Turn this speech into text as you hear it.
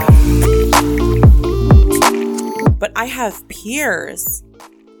But I have peers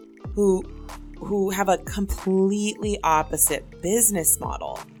who have a completely opposite business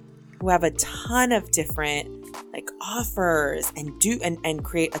model, who have a ton of different offers and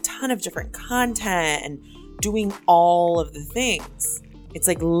create a ton of different content and doing all of the things. It's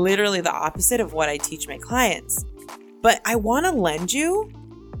literally the opposite of what I teach my clients. But I want to lend you,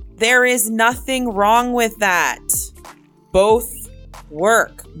 there is nothing wrong with that. Both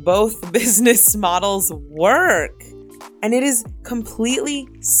work. Both business models work. And it is completely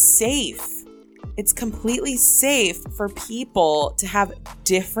safe. It's completely safe for people to have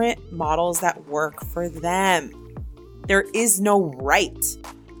different models that work for them. There is no right.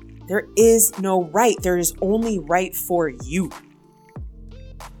 There is no right. There is only right for you.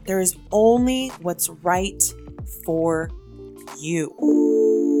 There is only what's right for you.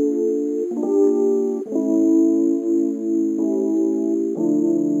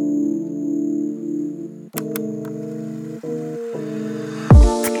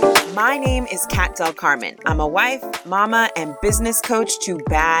 My name is Kat Del Carmen. I'm a wife, mama, and business coach to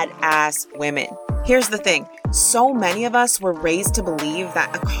badass women. Here's the thing. So many of us were raised to believe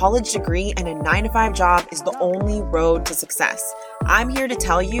that a college degree and a 9-to-5 job is the only road to success. I'm here to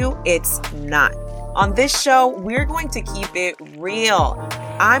tell you it's not. On this show, we're going to keep it real.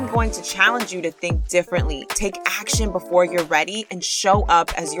 I'm going to challenge you to think differently, take action before you're ready, and show up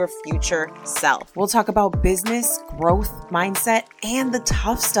as your future self. We'll talk about business, growth, mindset, and the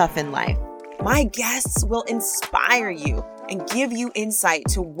tough stuff in life. My guests will inspire you and give you insight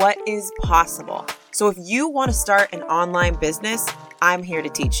to what is possible. So if you want to start an online business, I'm here to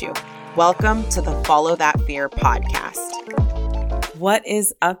teach you. Welcome to the Follow That Fear podcast. What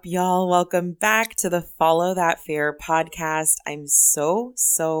is up, y'all? Welcome back to the Follow That Fear podcast. I'm so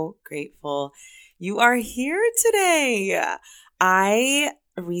grateful you are here today. I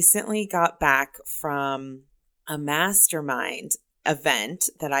recently got back from a mastermind event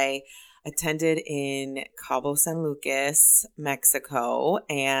that I attended in Cabo San Lucas, Mexico,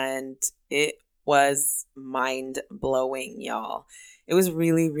 and it was mind-blowing, y'all. It was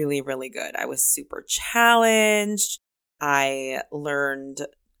really good. I was super challenged. I learned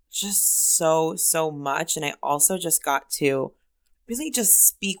just so much, and I also just got to really just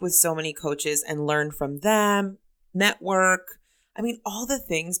speak with so many coaches and learn from them, network. I mean, all the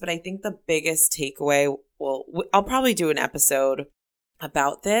things, but I think the biggest takeaway, I'll probably do an episode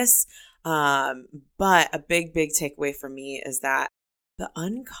about this, but a big takeaway for me is that the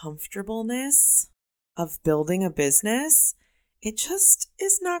uncomfortableness of building a business, it just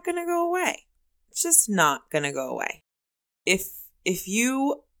is not going to go away. It's just not going to go away. If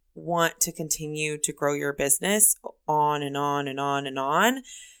you want to continue to grow your business on and on,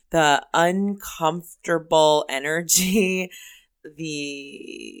 the uncomfortable energy,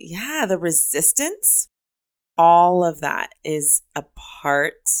 the resistance, all of that is a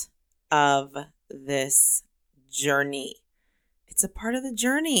part of this journey. It's a part of the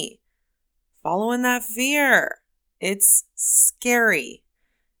journey. Following that fear. It's scary.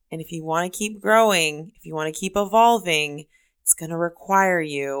 And if you want to keep growing, if you want to keep evolving, it's going to require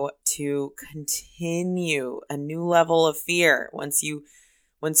you to continue a new level of fear once you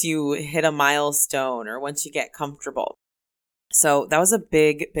hit a milestone or once you get comfortable. So that was a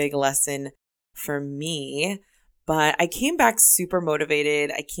big lesson for me. But I came back super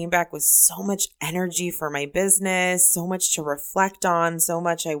motivated. I came back with so much energy for my business, so much to reflect on, so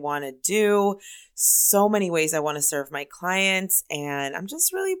much I want to do, so many ways I want to serve my clients. And I'm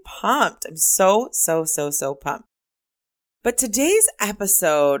just really pumped. I'm so pumped. But today's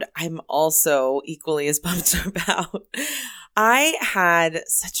episode, I'm also equally as pumped about. I had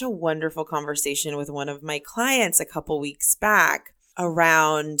such a wonderful conversation with one of my clients a couple weeks back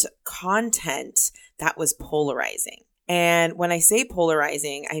around content that was polarizing. And when I say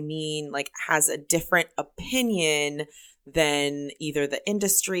polarizing, I mean has a different opinion than either the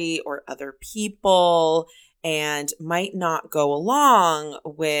industry or other people and might not go along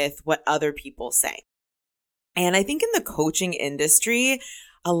with what other people say. And I think in the coaching industry,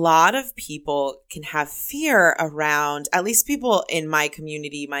 a lot of people can have fear around, at least people in my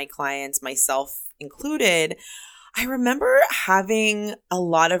community, my clients, myself included. I remember having a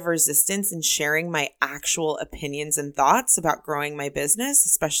lot of resistance in sharing my actual opinions and thoughts about growing my business,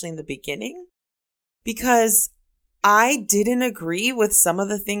 especially in the beginning, because I didn't agree with some of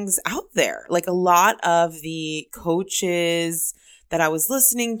the things out there. A lot of the coaches that I was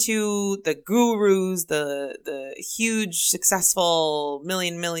listening to, the gurus, the huge, successful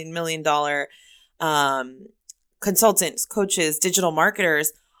million dollar consultants, coaches, digital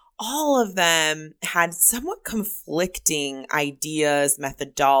marketers, all of them had somewhat conflicting ideas,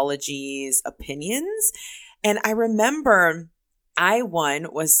 methodologies, opinions. And I remember I, one,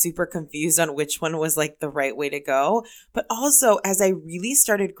 was super confused on which one was like the right way to go. But also, as I really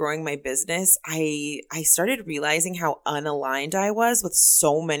started growing my business, I started realizing how unaligned I was with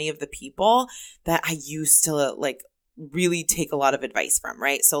so many of the people that I used to like really take a lot of advice from,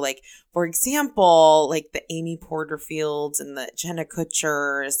 right? So like, for example, like the Amy Porterfields and the Jenna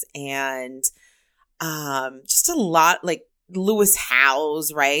Kutchers and just a lot like Lewis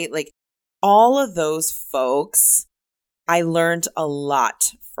Howes, right? Like all of those folks I learned a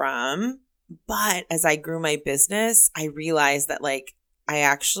lot from. But as I grew my business, I realized that like I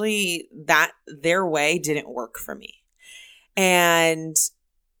actually, that their way didn't work for me. And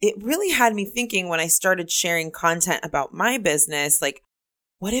it really had me thinking when I started sharing content about my business, like,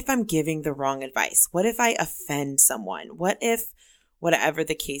 what if I'm giving the wrong advice? What if I offend someone? What if whatever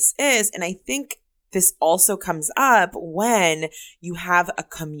the case is? And I think this also comes up when you have a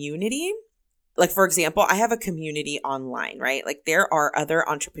community. Like, for example, I have a community online, right? Like there are other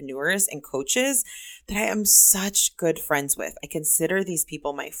entrepreneurs and coaches that I am such good friends with. I consider these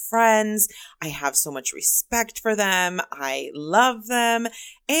people my friends. I have so much respect for them. I love them.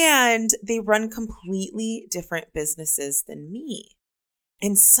 And they run completely different businesses than me.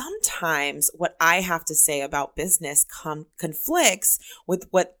 And sometimes what I have to say about business conflicts with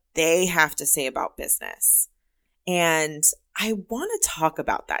what they have to say about business. And I want to talk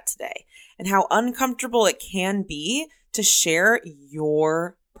about that today and how uncomfortable it can be to share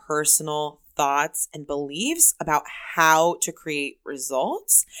your personal thoughts and beliefs about how to create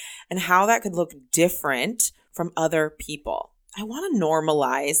results and how that could look different from other people. I want to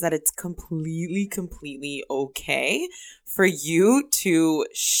normalize that it's completely okay for you to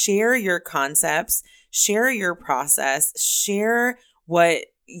share your concepts, share your process, share what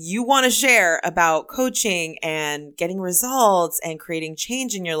you want to share about coaching and getting results and creating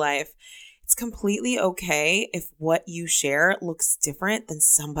change in your life. It's completely okay if what you share looks different than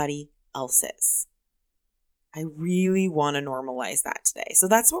somebody else's. I really want to normalize that today. So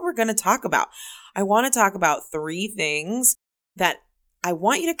that's what we're going to talk about. I want to talk about 3 things that I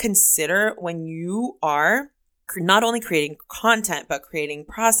want you to consider when you are not only creating content, but creating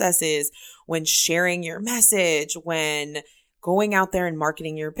processes, when sharing your message, when going out there and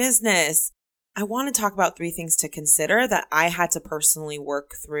marketing your business. I want to talk about 3 things to consider that I had to personally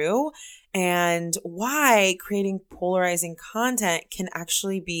work through and why creating polarizing content can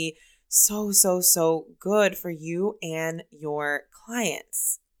actually be so good for you and your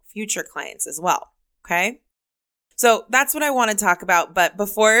clients, future clients as well. Okay. So that's what I want to talk about. But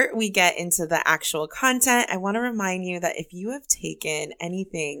before we get into the actual content, I want to remind you that if you have taken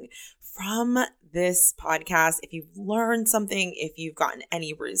anything from this podcast, if you've learned something, if you've gotten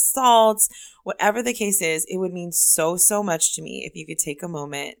any results, whatever the case is, it would mean so much to me if you could take a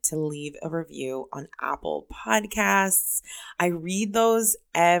moment to leave a review on Apple Podcasts. I read those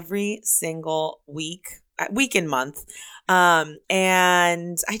every single week and month.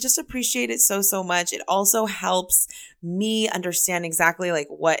 And I just appreciate it so much. It also helps me understand exactly like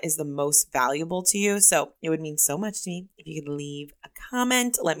what is the most valuable to you. So it would mean so much to me if you could leave a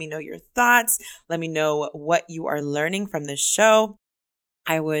comment, let me know your thoughts, let me know what you are learning from this show.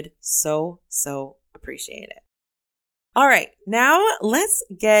 I would so appreciate it. All right, now let's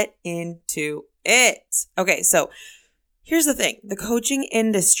get into it. Okay, so here's the thing. The coaching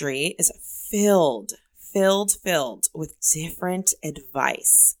industry is filled with different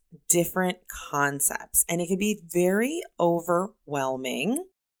advice, different concepts. And it can be very overwhelming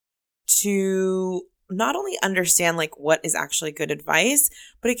to not only understand like what is actually good advice,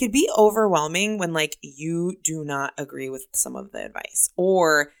 but it could be overwhelming when like you do not agree with some of the advice,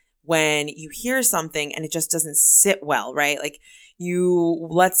 or when you hear something and it just doesn't sit well, right? Like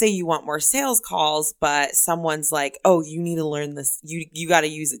let's say you want more sales calls, but someone's like, oh, you need to learn this. You got to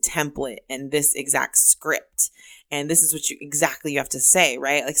use a template and this exact script. And this is what you have to say,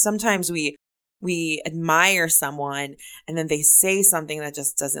 right? Like sometimes we admire someone and then they say something that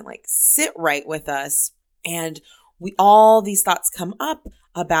just doesn't like sit right with us. And all these thoughts come up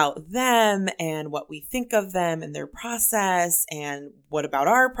about them and what we think of them and their process. And what about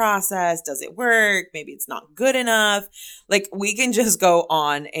our process? Does it work? Maybe it's not good enough. Like we can just go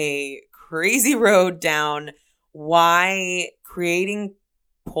on a crazy road down why creating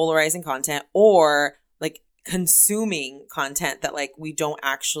polarizing content or like consuming content that like we don't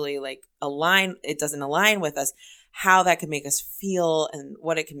actually like it doesn't align with us, how that could make us feel and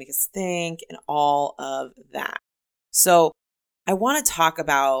what it can make us think and all of that. So I want to talk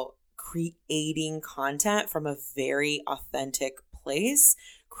about creating content from a very authentic place,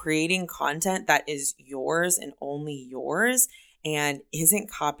 creating content that is yours and only yours, and Isn't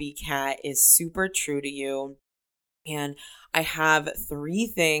Copycat is super true to you. And I have three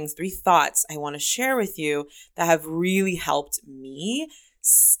thoughts I want to share with you that have really helped me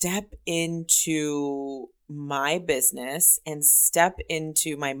step into my business and step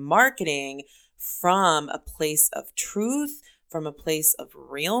into my marketing from a place of truth, from a place of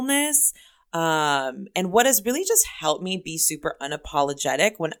realness. And what has really just helped me be super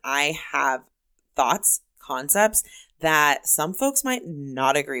unapologetic when I have thoughts, concepts that some folks might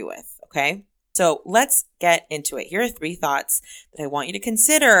not agree with. Okay. So let's get into it. Here are three thoughts that I want you to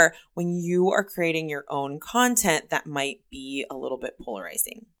consider when you are creating your own content that might be a little bit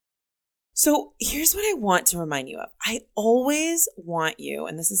polarizing. So here's what I want to remind you of. I always want you,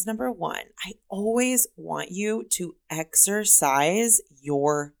 and this is number one, I always want you to exercise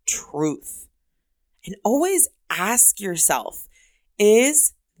your truth and always ask yourself,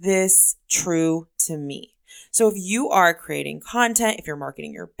 is this true to me? So if you are creating content, if you're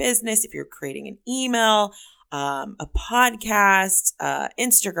marketing your business, if you're creating an email, a podcast,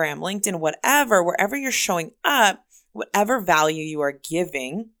 Instagram, LinkedIn, whatever, wherever you're showing up, whatever value you are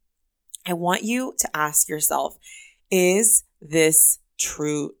giving, I want you to ask yourself, is this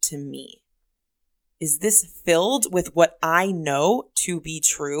true to me? Is this filled with what I know to be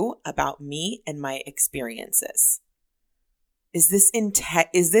true about me and my experiences? Is this in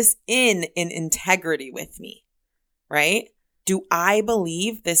integrity with me, right? Do I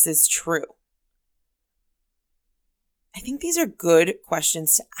believe this is true? I think these are good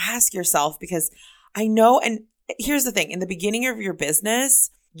questions to ask yourself because I know, and here's the thing, in the beginning of your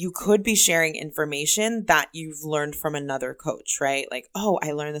business, you could be sharing information that you've learned from another coach, right? Like, oh,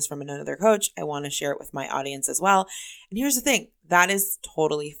 I learned this from another coach. I want to share it with my audience as well. And here's the thing, that is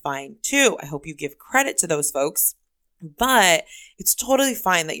totally fine too. I hope you give credit to those folks. But it's totally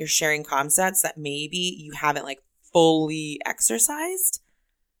fine that you're sharing concepts that maybe you haven't like fully exercised.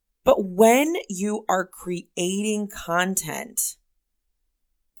 But when you are creating content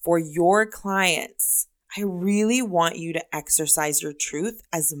for your clients, I really want you to exercise your truth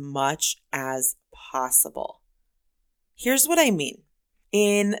as much as possible. Here's what I mean.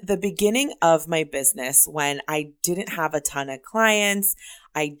 In the beginning of my business, when I didn't have a ton of clients,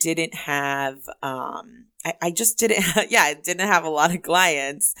 I didn't have, I just didn't, I didn't have a lot of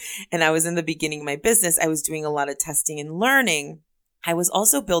clients. And I was in the beginning of my business. I was doing a lot of testing and learning. I was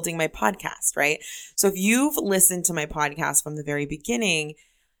also building my podcast, right? So if you've listened to my podcast from the very beginning,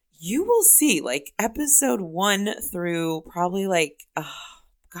 you will see like episode 1 through probably like,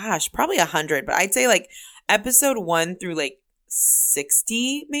 probably 100, but I'd say like episode 1 through like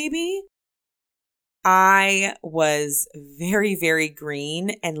 60 maybe. I was very, very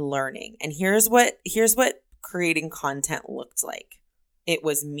green and learning. And here's what creating content looked like. It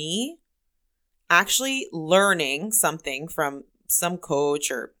was me actually learning something from some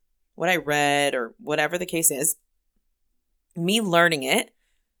coach or what I read or whatever the case is, me learning it,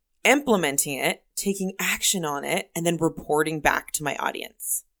 implementing it, taking action on it, and then reporting back to my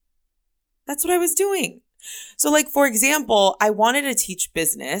audience. That's what I was doing. So like, for example, I wanted to teach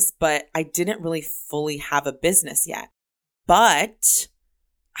business, but I didn't really fully have a business yet, but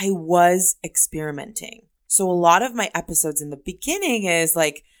I was experimenting. So a lot of my episodes in the beginning is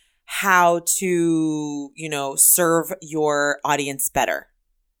like how to, serve your audience better,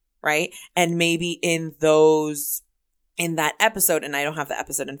 right? And maybe in that episode, and I don't have the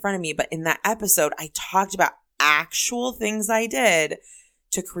episode in front of me, but in that episode, I talked about actual things I did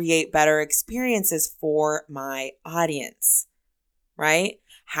to create better experiences for my audience, right?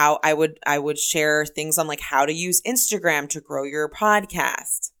 How I would share things on like how to use Instagram to grow your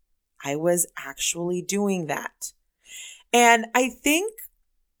podcast. I was actually doing that. And I think,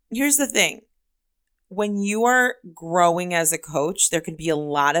 here's the thing. When you are growing as a coach, there can be a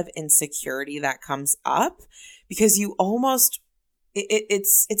lot of insecurity that comes up because you almost,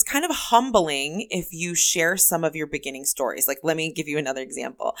 it's kind of humbling if you share some of your beginning stories. Like, let me give you another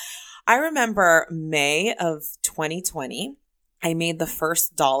example. I remember May of 2020, I made the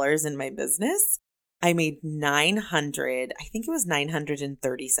first dollars in my business. I made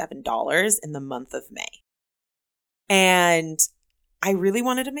 $937 in the month of May. And I really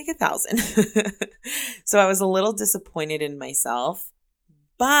wanted to make 1,000. So I was a little disappointed in myself.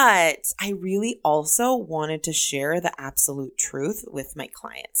 But I really also wanted to share the absolute truth with my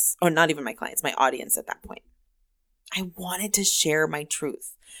clients, or not even my clients, my audience at that point. I wanted to share my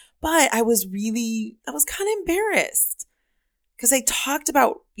truth, but I was kind of embarrassed because I talked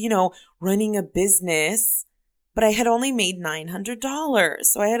about, running a business, but I had only made $900.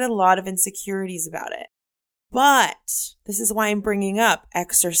 So I had a lot of insecurities about it. But this is why I'm bringing up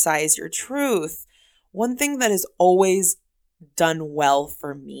exercise your truth. One thing that is always done well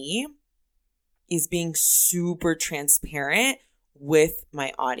for me is being super transparent with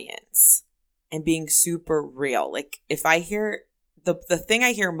my audience and being super real. Like if I hear the thing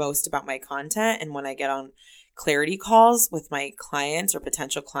I hear most about my content and when I get on clarity calls with my clients or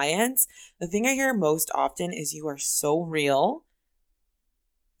potential clients, the thing I hear most often is you are so real.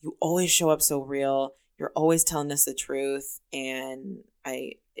 You always show up so real. You're always telling us the truth. And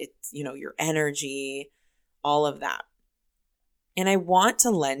it's, your energy, all of that. And I want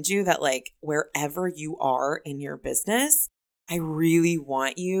to lend you that, like, wherever you are in your business, I really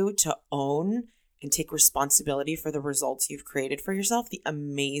want you to own and take responsibility for the results you've created for yourself, the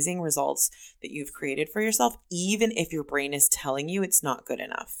amazing results that you've created for yourself, even if your brain is telling you it's not good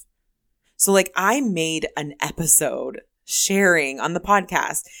enough. So like I made an episode sharing on the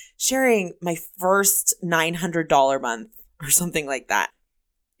podcast, sharing my first $900 month or something like that.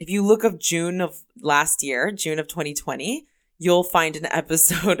 If you look up June of last year, June of 2020, you'll find an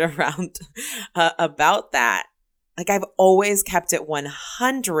episode around about that. Like I've always kept it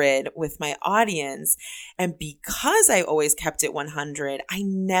 100 with my audience. And because I always kept it 100, I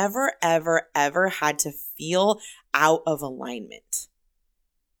never, ever, ever had to feel out of alignment.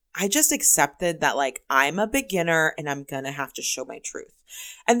 I just accepted that like I'm a beginner and I'm going to have to show my truth.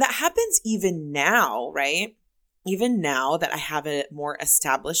 And that happens even now, right? Even now that I have a more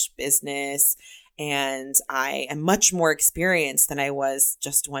established business and I am much more experienced than I was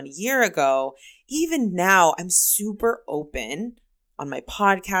just 1 year ago, even now I'm super open on my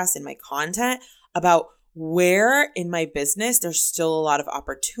podcast and my content about where in my business there's still a lot of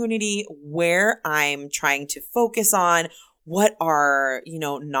opportunity, where I'm trying to focus on, what are,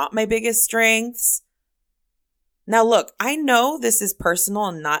 not my biggest strengths. Now, look, I know this is personal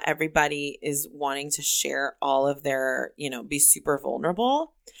and not everybody is wanting to share all of their, be super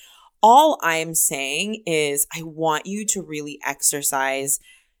vulnerable. All I'm saying is I want you to really exercise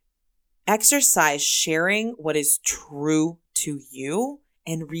sharing what is true to you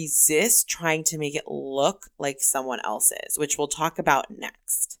and resist trying to make it look like someone else's, which we'll talk about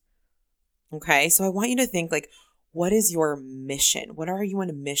next. Okay, so I want you to think like, what is your mission? What are you on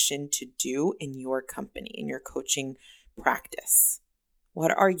a mission to do in your company, in your coaching practice?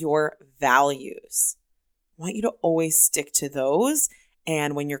 What are your values? I want you to always stick to those.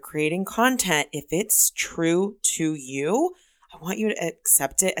 And when you're creating content, if it's true to you, I want you to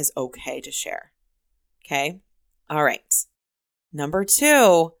accept it as okay to share. Okay? All right. Number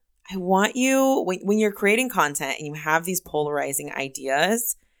 2, I want you, when you're creating content and you have these polarizing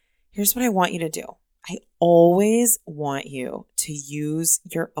ideas, here's what I want you to do. I always want you to use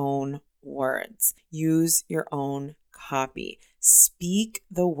your own words, use your own copy, speak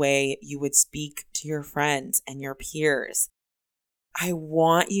the way you would speak to your friends and your peers. I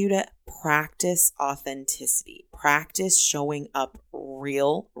want you to practice authenticity, practice showing up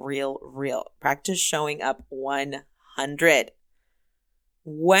real, practice showing up 100.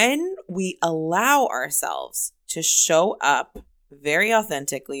 When we allow ourselves to show up very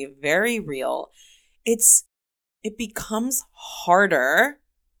authentically, very real, it becomes harder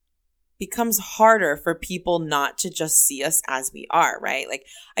for people not to just see us as we are, right? Like,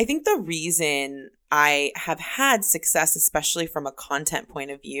 I think the reason I have had success, especially from a content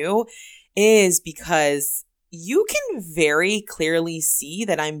point of view, is because you can very clearly see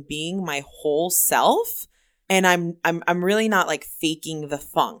that I'm being my whole self and I'm really not like faking the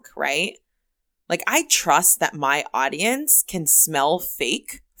funk, right? Like, I trust that my audience can smell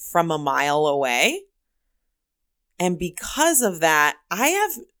fake from a mile away. And because of that, I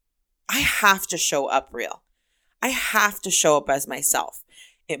have to show up real. I have to show up as myself.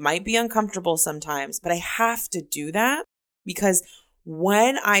 It might be uncomfortable sometimes, but I have to do that because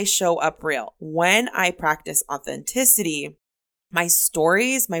when I show up real, when I practice authenticity, my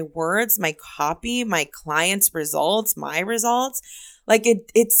stories, my words, my copy, my clients' results, my results, like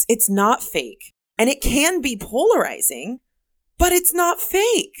it's not fake. And it can be polarizing, but it's not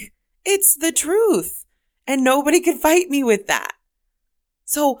fake. It's the truth. And nobody can fight me with that.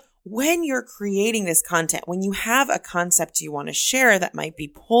 So when you're creating this content, when you have a concept you want to share that might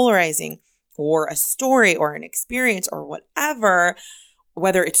be polarizing, or a story or an experience or whatever,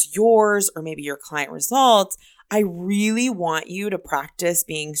 whether it's yours or maybe your client results, I really want you to practice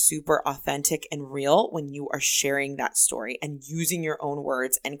being super authentic and real when you are sharing that story and using your own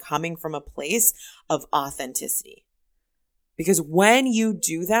words and coming from a place of authenticity. Because when you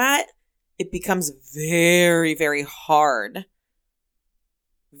do that, it becomes very, very hard.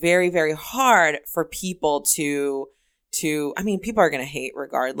 Very, very hard for people to, people are going to hate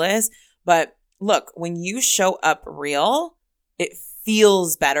regardless. But look, when you show up real, it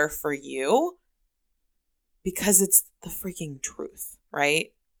feels better for you. because it's the freaking truth,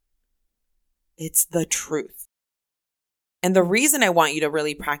 right? It's the truth. And the reason I want you to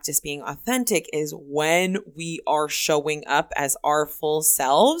really practice being authentic is when we are showing up as our full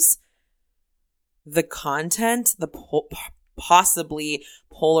selves, the content, the possibly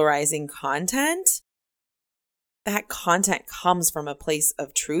polarizing content, that content comes from a place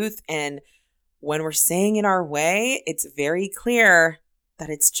of truth. And when we're saying it our way, it's very clear that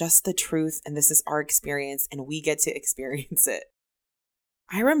it's just the truth and this is our experience and we get to experience it.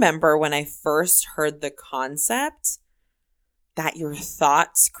 I remember when I first heard the concept that your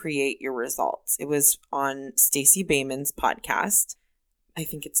thoughts create your results. It was on Stacey Bayman's podcast. I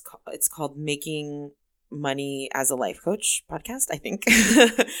think it's called Making Money as a Life Coach podcast, I think.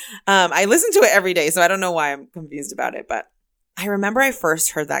 I listen to it every day, so I don't know why I'm confused about it. But I remember I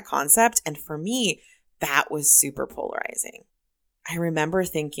first heard that concept, and for me, that was super polarizing. I remember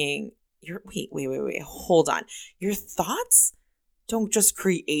thinking, wait, hold on. Your thoughts don't just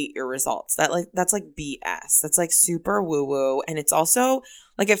create your results. That's like BS. That's like super woo-woo. And it's also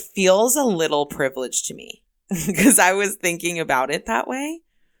like, it feels a little privileged to me because I was thinking about it that way.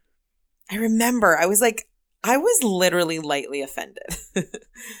 I remember I was literally lightly offended.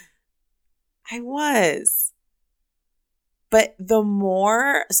 I was. But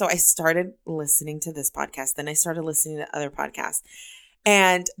so I started listening to this podcast, then I started listening to other podcasts.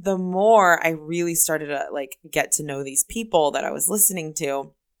 And the more I really started to get to know these people that I was listening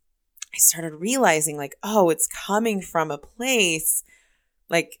to, I started realizing it's coming from a place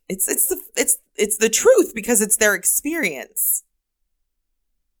it's the truth because it's their experience.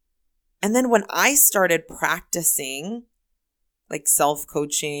 And then when I started practicing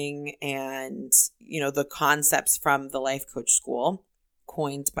self-coaching and, the concepts from the Life Coach School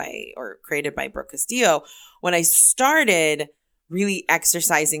created by Brooke Castillo, when I started really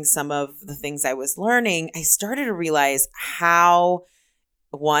exercising some of the things I was learning, I started to realize how,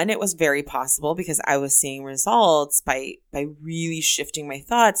 one, it was very possible because I was seeing results by really shifting my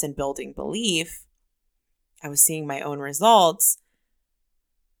thoughts and building belief. I was seeing my own results.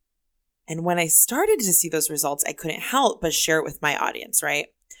 And when I started to see those results, I couldn't help but share it with my audience, right?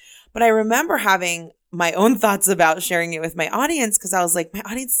 But I remember having my own thoughts about sharing it with my audience because I was like, my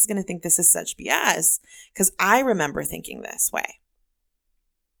audience is going to think this is such BS because I remember thinking this way.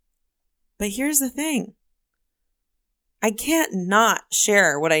 But here's the thing. I can't not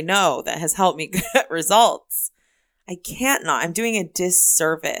share what I know that has helped me get results. I can't not. I'm doing a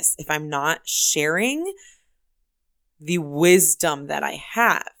disservice if I'm not sharing the wisdom that I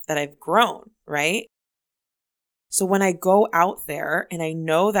have, that I've grown, right? So when I go out there and I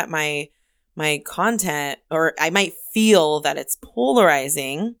know that my content, or I might feel that it's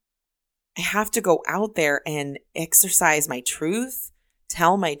polarizing, I have to go out there and exercise my truth,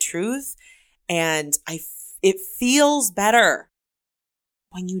 tell my truth, and it feels better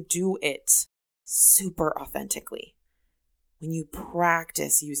when you do it super authentically. When you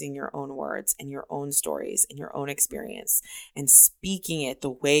practice using your own words and your own stories and your own experience and speaking it the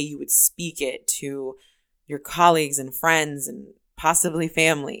way you would speak it to your colleagues and friends and possibly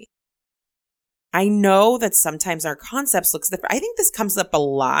family. I know that sometimes our concepts looks different. I think this comes up a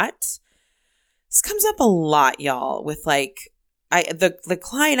lot. This comes up a lot, y'all, with the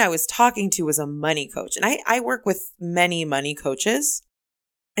client I was talking to was a money coach. And I work with many money coaches,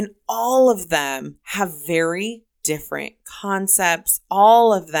 and all of them have very different concepts.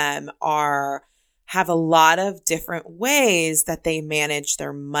 All of them have a lot of different ways that they manage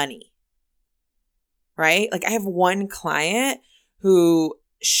their money, right? I have one client who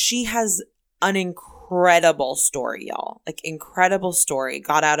she has an incredible story, y'all. Incredible story.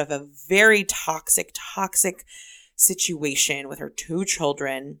 Got out of a very toxic situation with her 2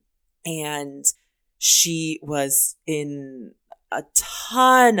 children. And she was in a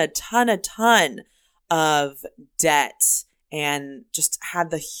ton of debt and just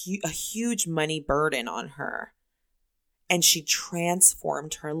had a huge money burden on her. And she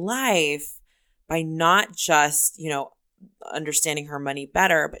transformed her life by not just, understanding her money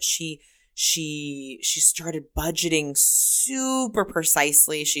better, but she started budgeting super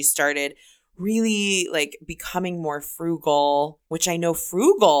precisely. She started really becoming more frugal, which I know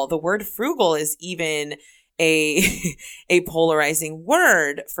the word frugal is even a polarizing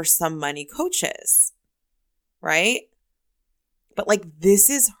word for some money coaches, right? But this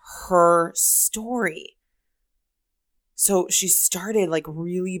is her story. So she started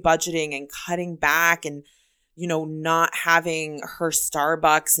really budgeting and cutting back and, not having her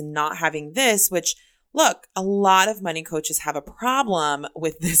Starbucks and not having this, which look, a lot of money coaches have a problem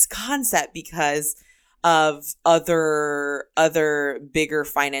with this concept because of other bigger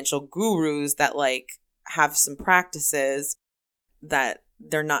financial gurus that have some practices that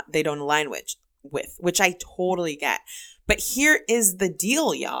they don't align with, which I totally get. But here is the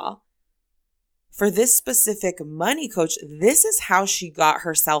deal, y'all. For this specific money coach, this is how she got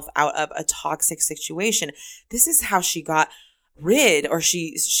herself out of a toxic situation. This is how she got rid, or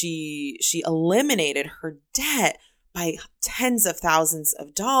she eliminated her debt by tens of thousands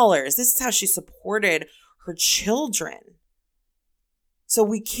of dollars. This is how she supported her children. So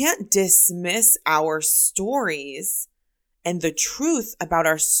we can't dismiss our stories and the truth about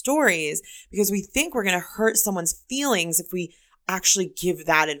our stories because we think we're going to hurt someone's feelings if we actually give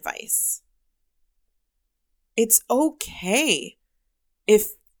that advice. It's okay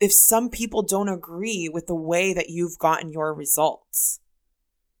if some people don't agree with the way that you've gotten your results.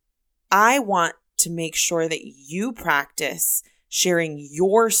 I want to make sure that you practice sharing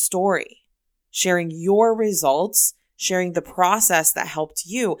your story, sharing your results, sharing the process that helped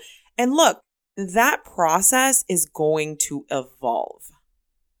you. And look, that process is going to evolve.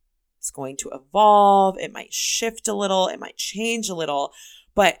 It's going to evolve. It might shift a little. It might change a little,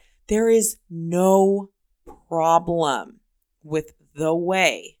 but there is no problem with the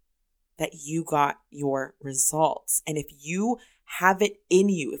way that you got your results. And if you have it in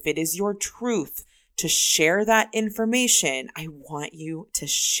you, if it is your truth to share that information, I want you to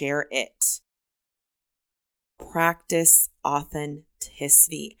share it. Practice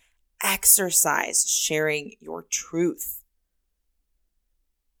authenticity. Exercise sharing your truth.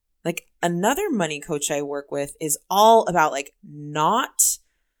 Like another money coach I work with is all about like not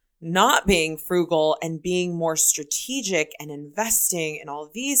being frugal and being more strategic and investing and all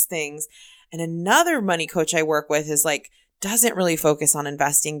these things. And another money coach I work with is like, doesn't really focus on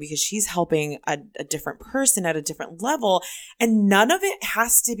investing because she's helping a different person at a different level. And none of it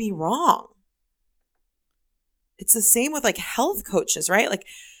has to be wrong. It's the same with like health coaches, right? Like,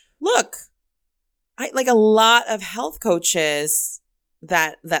 look, I like a lot of health coaches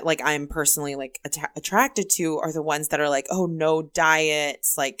that like I'm personally like attracted to are the ones that are like, oh, no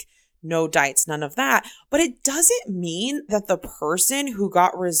diets, like no diets, none of that. But it doesn't mean that the person who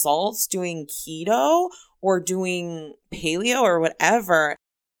got results doing keto or doing paleo or whatever,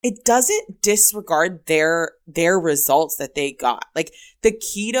 it doesn't disregard their results that they got. Like the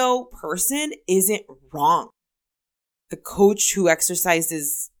keto person isn't wrong. The coach who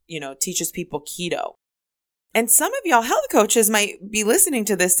exercises, teaches people keto. And some of y'all health coaches might be listening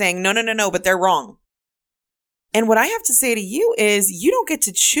to this saying, no, but they're wrong. And what I have to say to you is you don't get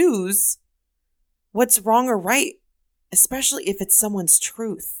to choose what's wrong or right, especially if it's someone's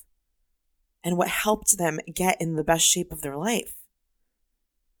truth and what helped them get in the best shape of their life.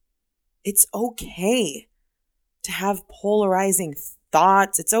 It's okay to have polarizing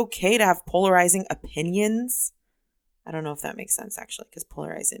thoughts. It's okay to have polarizing opinions. I don't know if that makes sense actually, because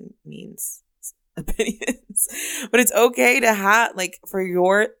polarizing means opinions, but it's okay to have like for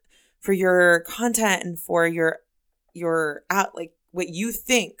your content and for your out, like what you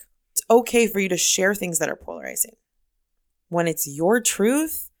think. It's okay for you to share things that are polarizing. When it's your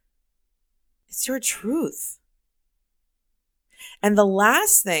truth, it's your truth. And the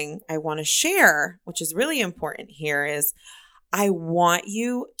last thing I want to share, which is really important here, is I want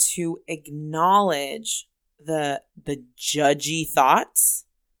you to acknowledge the judgy thoughts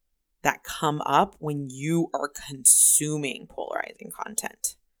that come up when you are consuming polarizing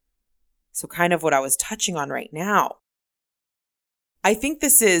content. So kind of what I was touching on right now. I think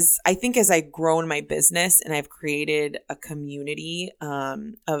as I've grown my business and I've created a community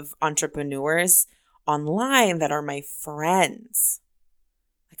of entrepreneurs online that are my friends.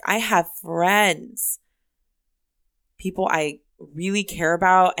 Like I have friends, people I really care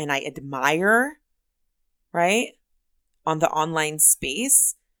about and I admire, right? On the online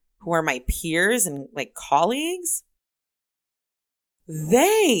space, who are my peers and like colleagues.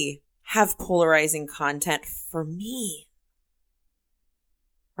 They have polarizing content for me.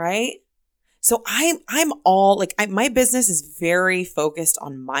 Right? So I'm all like, my business is very focused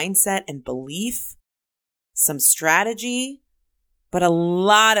on mindset and belief, some strategy, but a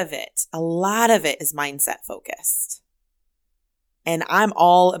lot of it is mindset focused. And I'm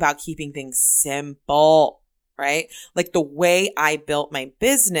all about keeping things simple, right? Like the way I built my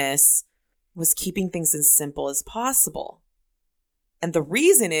business was keeping things as simple as possible. And the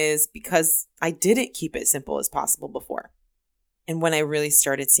reason is because I didn't keep it simple as possible before. And when I really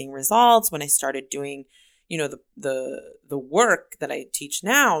started seeing results, when I started doing, the work that I teach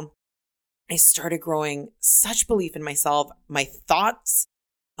now, I started growing such belief in myself. My thoughts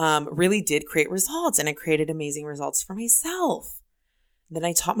really did create results, and I created amazing results for myself. And then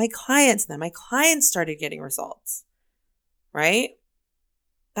I taught my clients, and then my clients started getting results, right?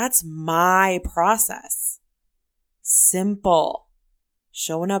 That's my process. Simple,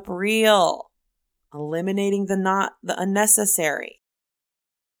 showing up real, eliminating the unnecessary.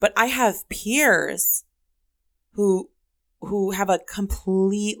 But I have peers who have a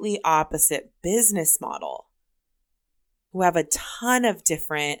completely opposite business model, who have a ton of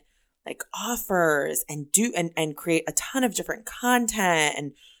different like offers and create a ton of different content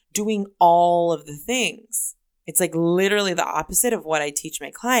and doing all of the things. It's like literally the opposite of what I teach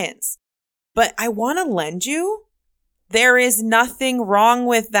my clients. But I want to lend you, there is nothing wrong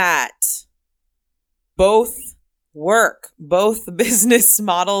with that. Both work. Both business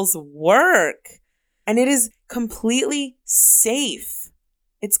models work. And it is completely safe.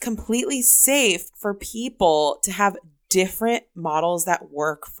 It's completely safe for people to have different models that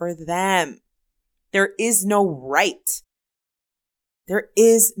work for them. There is no right. There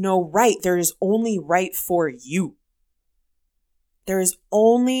is no right. There is only right for you. There is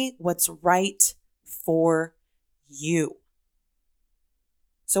only what's right for you.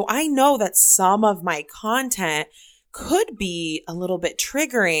 So I know that some of my content could be a little bit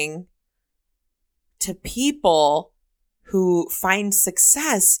triggering to people who find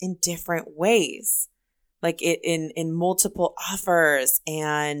success in different ways, like in multiple offers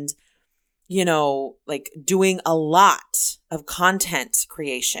and, you know, like doing a lot of content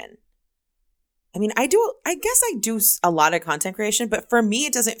creation. I mean, I guess I do a lot of content creation, but for me,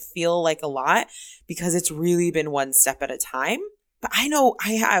 it doesn't feel like a lot because it's really been one step at a time. But I know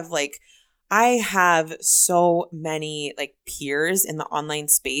I have so many like peers in the online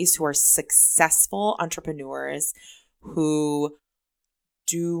space who are successful entrepreneurs who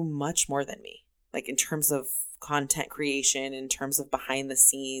do much more than me, like in terms of content creation, in terms of behind the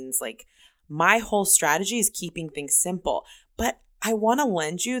scenes. Like my whole strategy is keeping things simple, but I want to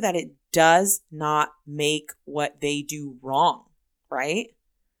lend you that it does not make what they do wrong, right?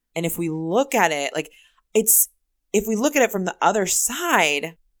 And if we look at it, if we look at it from the other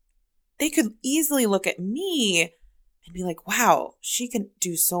side, they could easily look at me and be like, wow, she can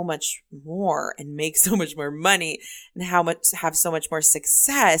do so much more and make so much more money and have so much more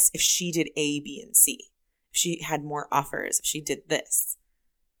success if she did A, B, and C. If she had more offers, if she did this,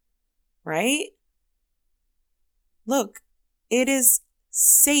 right? Look, it is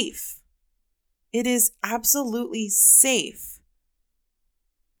safe. It is absolutely safe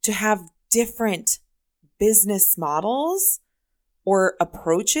to have different business models or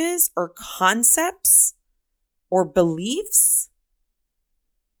approaches or concepts or beliefs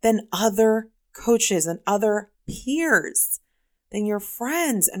than other coaches and other peers, than your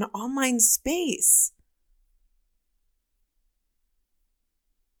friends in an online space.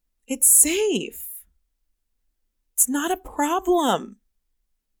 It's safe. It's not a problem.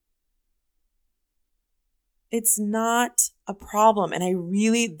 It's not a problem. And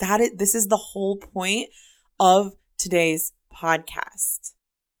this is the whole point of today's podcast.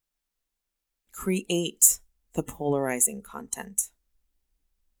 Create the polarizing content.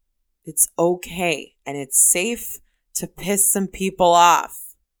 It's okay and it's safe to piss some people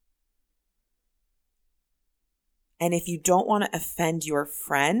off. And if you don't want to offend your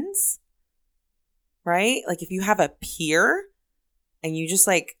friends, right? Like if you have a peer and you just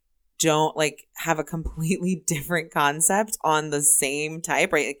don't have a completely different concept on the same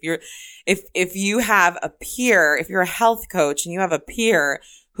type, right? If you have a peer, if you're a health coach and you have a peer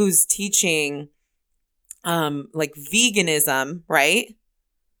who's teaching veganism, right?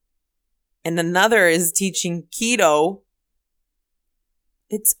 And another is teaching keto,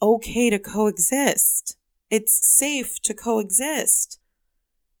 it's okay to coexist. It's safe to coexist.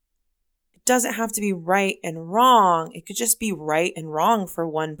 It doesn't have to be right and wrong. It could just be right and wrong for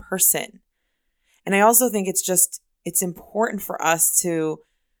one person. And I also think it's important for us to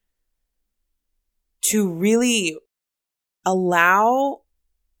really allow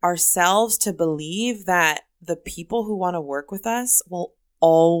ourselves to believe that the people who want to work with us will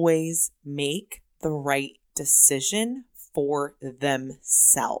always make the right decision for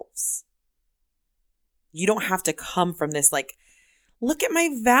themselves. You don't have to come from this look at my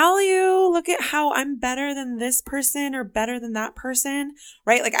value, look at how I'm better than this person or better than that person,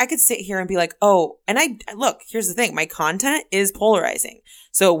 right? Like I could sit here and be like, oh, and here's the thing, my content is polarizing.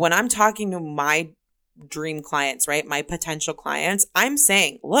 So when I'm talking to my dream clients, right, my potential clients, I'm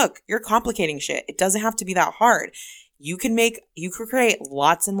saying, look, you're complicating shit. It doesn't have to be that hard. You could create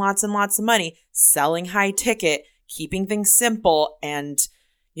lots and lots and lots of money selling high ticket, keeping things simple and,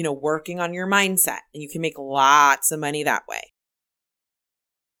 working on your mindset. And you can make lots of money that way.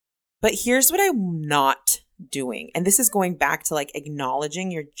 But here's what I'm not doing. And this is going back to acknowledging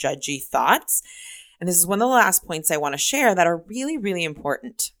your judgy thoughts And this is one of the last points I want to share that are really, really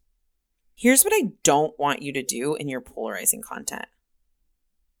important. Here's what I don't want you to do in your polarizing content.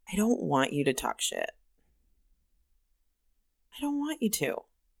 I don't want you to talk shit. I don't want you to.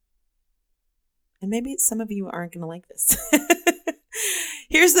 And maybe some of you aren't going to like this.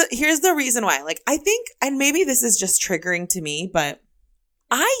 Here's the reason why. Like, I think, and maybe this is just triggering to me, but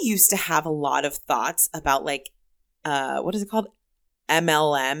I used to have a lot of thoughts about like, what is it called?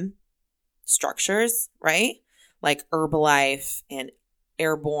 MLM structures, right? Like Herbalife and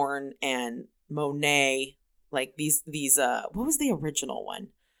Airborne and Monet, like these, what was the original one?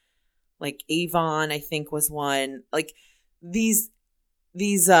 Like Avon, I think was one. Like these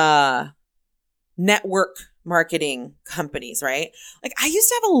network marketing companies, right? Like I used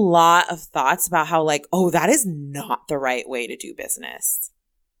to have a lot of thoughts about how like, oh, that is not the right way to do business.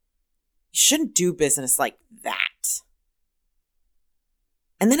 You shouldn't do business like that.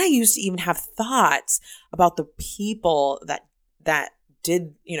 And then I used to even have thoughts about the people that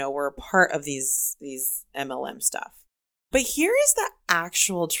did, were a part of these MLM stuff. But here is the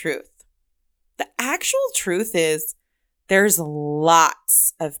actual truth. The actual truth is there's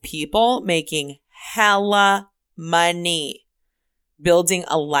lots of people making hella money, building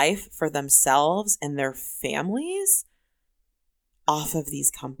a life for themselves and their families off of these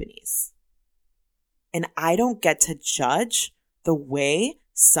companies. And I don't get to judge the way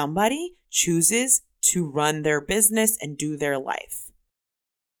somebody chooses to run their business and do their life.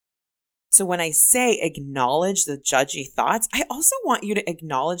 So when I say acknowledge the judgy thoughts, I also want you to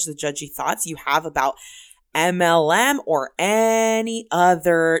acknowledge the judgy thoughts you have about MLM or any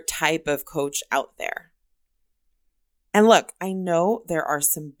other type of coach out there. And look, I know there are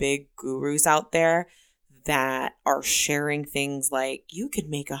some big gurus out there that are sharing things like you could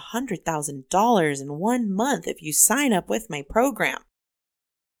make $100,000 in 1 month if you sign up with my program.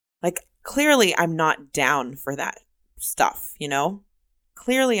 Like clearly I'm not down for that stuff,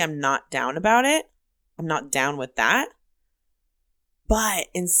 Clearly I'm not down about it. I'm not down with that. But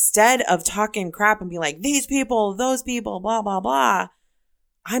instead of talking crap and be like, these people, those people, blah, blah, blah,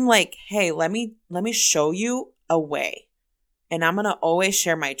 I'm like, hey, let me show you a way. And I'm going to always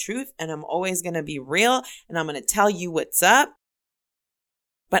share my truth and I'm always going to be real and I'm going to tell you what's up.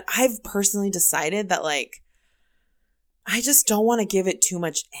 But I've personally decided that like, I just don't want to give it too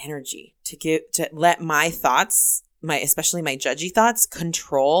much energy to let my thoughts, especially my judgy thoughts,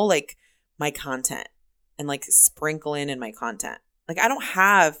 control like my content and like sprinkle in my content. Like I don't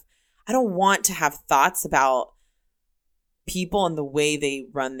want to have thoughts about people and the way they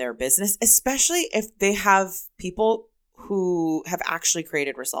run their business, especially if they have people who have actually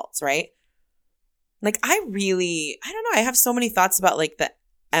created results, right? Like I don't know. I have so many thoughts about like the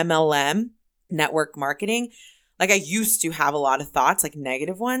MLM network marketing. Like I used to have a lot of thoughts, like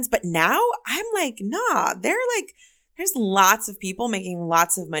negative ones, but now I'm like, nah, there's lots of people making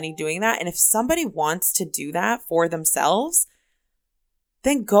lots of money doing that. And if somebody wants to do that for themselves,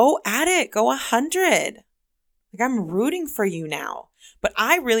 then go at it. Go 100. Like I'm rooting for you now. But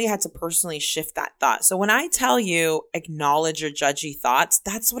I really had to personally shift that thought. So when I tell you acknowledge your judgy thoughts,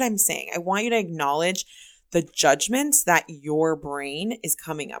 that's what I'm saying. I want you to acknowledge the judgments that your brain is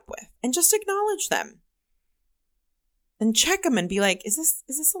coming up with and just acknowledge them. And check them and be like, is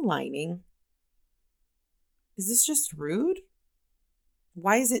this aligning? Is this just rude?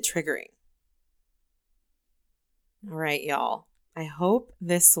 Why is it triggering? All right, y'all. I hope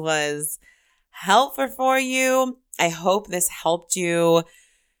this was helpful for you. I hope this helped you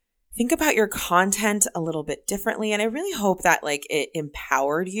think about your content a little bit differently. And I really hope that like it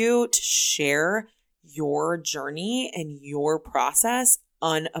empowered you to share your journey and your process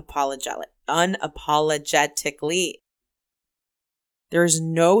unapologetically. There's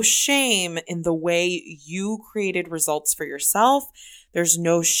no shame in the way you created results for yourself. There's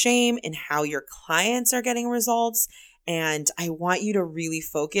no shame in how your clients are getting results. And I want you to really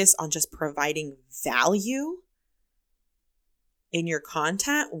focus on just providing value in your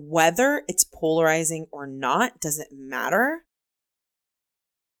content, whether it's polarizing or not, doesn't matter.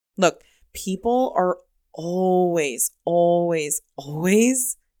 Look, people are always, always,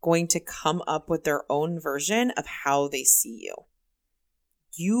 always going to come up with their own version of how they see you.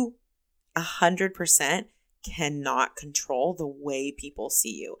 You 100% cannot control the way people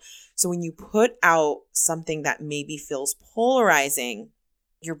see you. So when you put out something that maybe feels polarizing,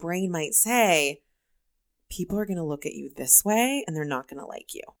 your brain might say, people are going to look at you this way and they're not going to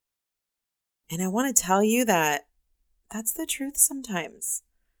like you. And I want to tell you that that's the truth sometimes.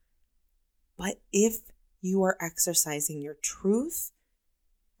 But if you are exercising your truth,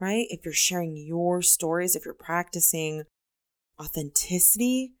 right? If you're sharing your stories, if you're practicing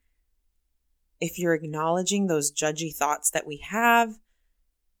authenticity, if you're acknowledging those judgy thoughts that we have,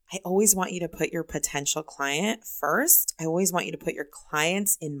 I always want you to put your potential client first. I always want you to put your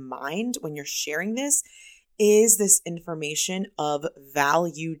clients in mind when you're sharing this. Is this information of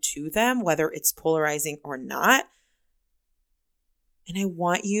value to them, whether it's polarizing or not? And I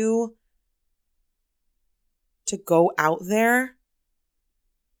want you to go out there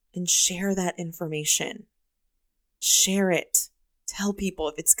and share that information. Share it. Tell people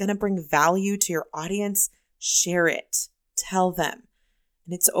if it's going to bring value to your audience, share it. Tell them.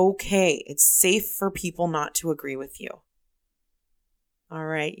 And it's okay. It's safe for people not to agree with you. All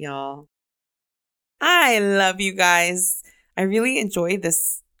right, y'all. I love you guys. I really enjoyed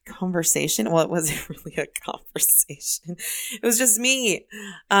this conversation. Well, it wasn't really a conversation. It was just me.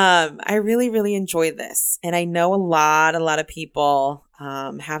 I really, really enjoyed this. And I know a lot of people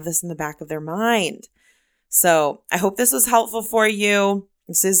have this in the back of their mind. So I hope this was helpful for you.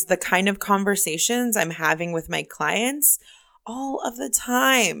 This is the kind of conversations I'm having with my clients all of the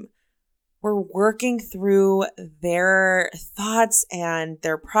time. We're working through their thoughts and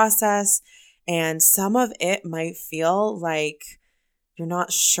their process. And some of it might feel like you're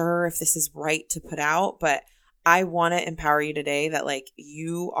not sure if this is right to put out, but I want to empower you today that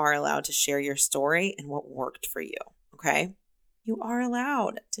you are allowed to share your story and what worked for you. Okay. You are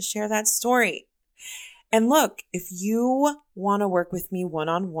allowed to share that story. And look, if you want to work with me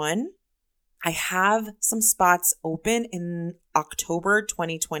one-on-one, I have some spots open in October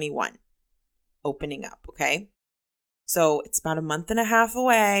 2021, opening up. Okay. So it's about a month and a half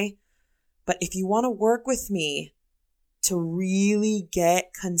away. But if you want to work with me to really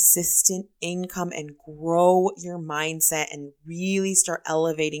get consistent income and grow your mindset and really start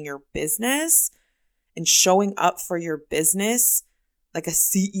elevating your business and showing up for your business like a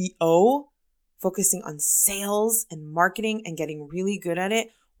CEO, focusing on sales and marketing and getting really good at it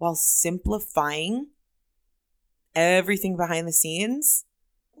while simplifying everything behind the scenes,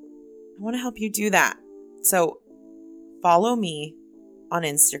 I want to help you do that. So follow me on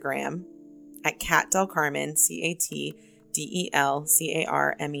Instagram at Kat Del Carmen, CatDelCarmen.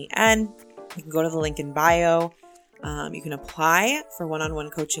 You can go to the link in bio. You can apply for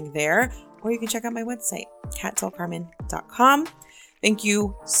one-on-one coaching there, or you can check out my website, catdelcarmen.com. Thank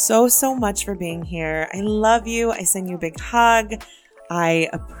you so much for being here. I love you. I send you a big hug. I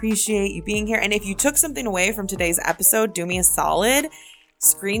appreciate you being here. And if you took something away from today's episode, do me a solid.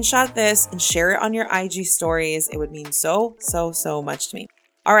 Screenshot this and share it on your IG stories. It would mean so much to me.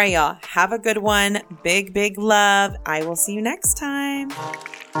 All right, y'all. Have a good one. Big love. I will see you next time.